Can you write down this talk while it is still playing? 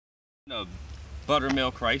A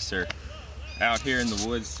buttermilk racer out here in the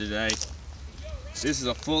woods today. This is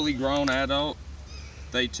a fully grown adult.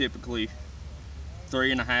 They typically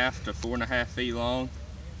 3.5 to 4.5 feet long.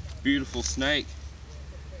 Beautiful snake.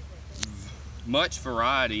 Much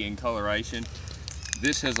variety in coloration.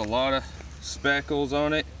 This has a lot of speckles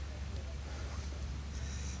on it.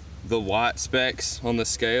 The white specks on the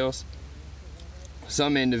scales.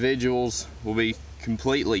 Some individuals will be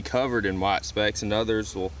completely covered in white specks and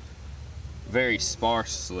others will very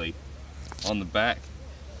sparsely on the back.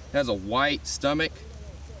 It has a white stomach.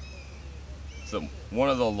 It's one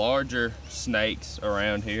of the larger snakes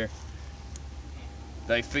around here.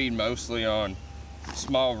 They feed mostly on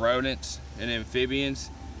small rodents and amphibians.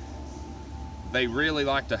 They really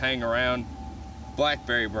like to hang around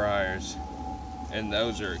blackberry briars, and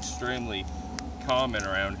those are extremely common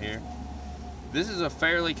around here. This is a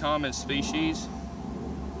fairly common species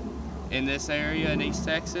in this area in East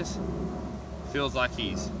Texas. Feels like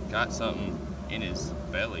he's got something in his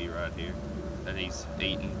belly right here that he's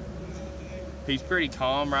eating. He's pretty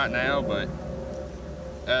calm right now, but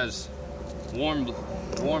as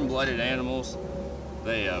warm-blooded animals,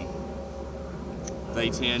 they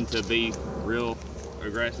tend to be real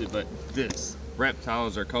aggressive. But this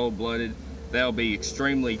reptiles are cold-blooded. They'll be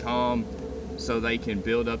extremely calm so they can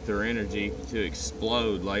build up their energy to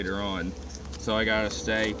explode later on. So I gotta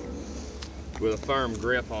stay with a firm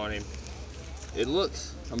grip on him. It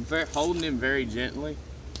looks, I'm holding him very gently,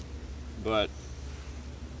 but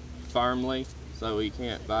firmly, so he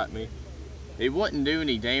can't bite me. He wouldn't do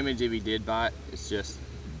any damage if he did bite. It's just,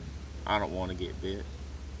 I don't want to get bit.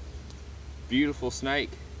 Beautiful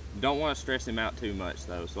snake. Don't want to stress him out too much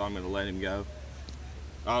though, so I'm going to let him go.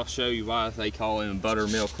 I'll show you why they call him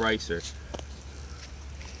Buttermilk Racer.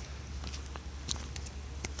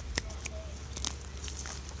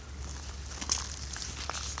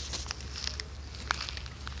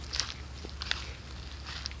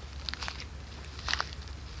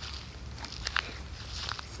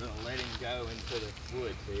 Gonna let him go into the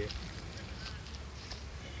woods here.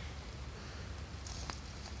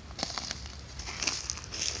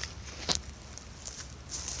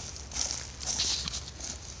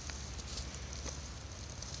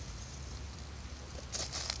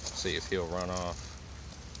 See if he'll run off.